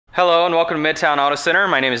Hello and welcome to Mid-Towne Auto Center.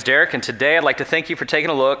 My name is Derek, and today I'd like to thank you for taking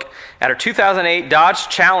a look at our 2008 Dodge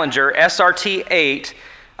Challenger SRT8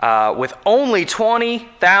 with only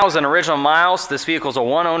 20,000 original miles. This vehicle is a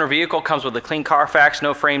one-owner vehicle, comes with a clean Carfax,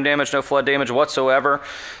 no frame damage, no flood damage whatsoever.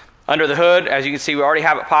 Under the hood, as you can see, we already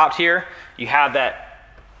have it popped here. You have that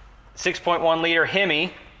 6.1 liter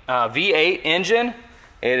Hemi V8 engine.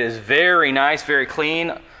 It is very nice, very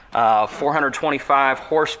clean, 425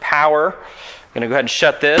 horsepower. I'm gonna go ahead and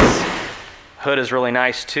shut this. Hood is really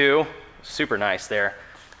nice too, super nice there.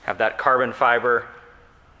 Have that carbon fiber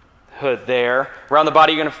hood there. Around the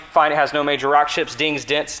body, you're gonna find it has no major rock chips, dings,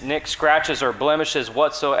 dents, nicks, scratches, or blemishes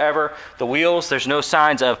whatsoever. The wheels, there's no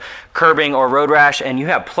signs of curbing or road rash, and you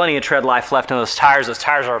have plenty of tread life left in those tires. Those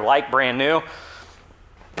tires are like brand new.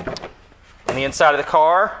 On the inside of the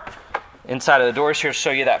car, inside of the doors here, to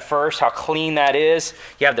show you that first, how clean that is.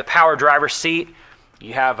 You have the power driver's seat.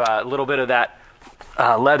 You have a little bit of that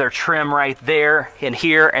leather trim right there in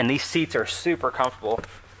here, and these seats are super comfortable.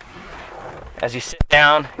 As you sit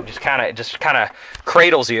down, it just kind of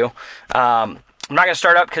cradles you. I'm not going to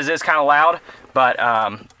start up because it's kind of loud, but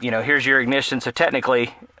you know, here's your ignition. So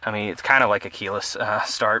technically, I mean, it's kind of like a keyless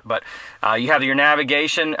start, but you have your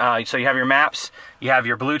navigation. So you have your maps, you have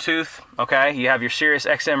your Bluetooth, okay? You have your Sirius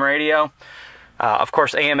XM radio, of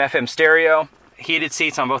course, AM, FM stereo. Heated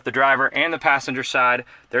seats on both the driver and the passenger side.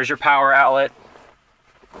 There's your power outlet.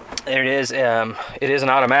 There it is. It is an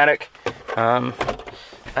automatic. I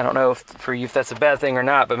don't know for you if that's a bad thing or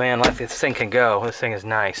not, but man, like this thing can go. This thing is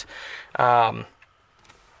nice.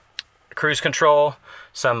 Cruise control,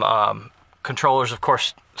 some controllers, of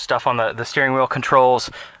course, stuff on the steering wheel controls,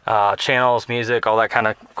 channels, music, all that kind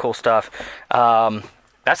of cool stuff.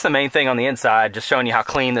 That's the main thing on the inside, just showing you how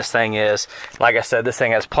clean this thing is. Like I said, this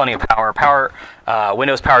thing has plenty of power.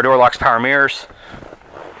 Windows, power door locks, power mirrors.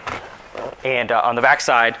 And on the back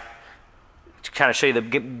side, to kind of show you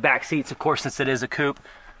the back seats, of course, since it is a coupe,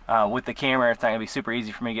 with the camera, it's not going to be super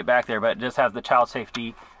easy for me to get back there, but it just has the child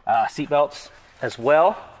safety seat belts as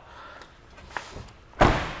well.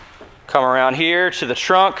 Come around here to the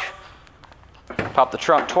trunk. Pop the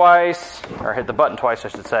trunk twice, or hit the button twice, I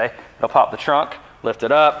should say. It'll pop the trunk. Lift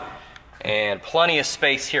it up, and plenty of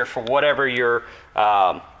space here for whatever your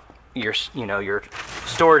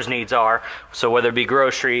storage needs are. So whether it be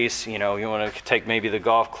groceries, you know, you want to take maybe the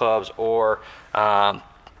golf clubs, or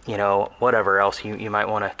you know, whatever else you might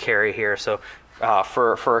want to carry here. So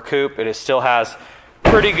for a coupe, it still has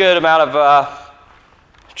pretty good amount of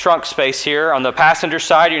trunk space here. On the passenger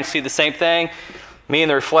side, you can see the same thing. Me in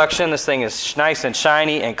the reflection, this thing is nice and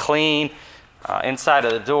shiny and clean. Inside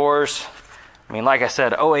of the doors, I mean, like I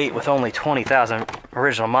said, 08 with only 20,000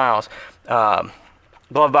 original miles.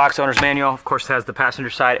 Glove box, owner's manual, of course, has the passenger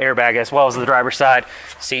side airbag as well as the driver's side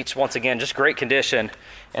seats. Once again, just great condition,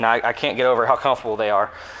 and I can't get over how comfortable they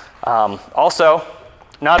are. Also,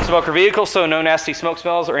 non-smoker vehicle, so no nasty smoke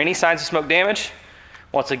smells or any signs of smoke damage.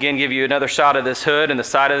 Once again, give you another shot of this hood and the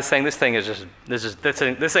side of this thing. This thing is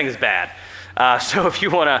this thing is bad. So if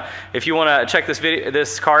you wanna check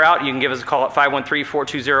this car out, you can give us a call at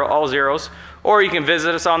 513-420-ALL-ZEROS, or you can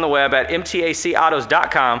visit us on the web at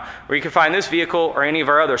mtacautos.com, where you can find this vehicle or any of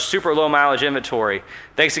our other super low mileage inventory.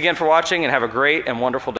 Thanks again for watching, and have a great and wonderful day.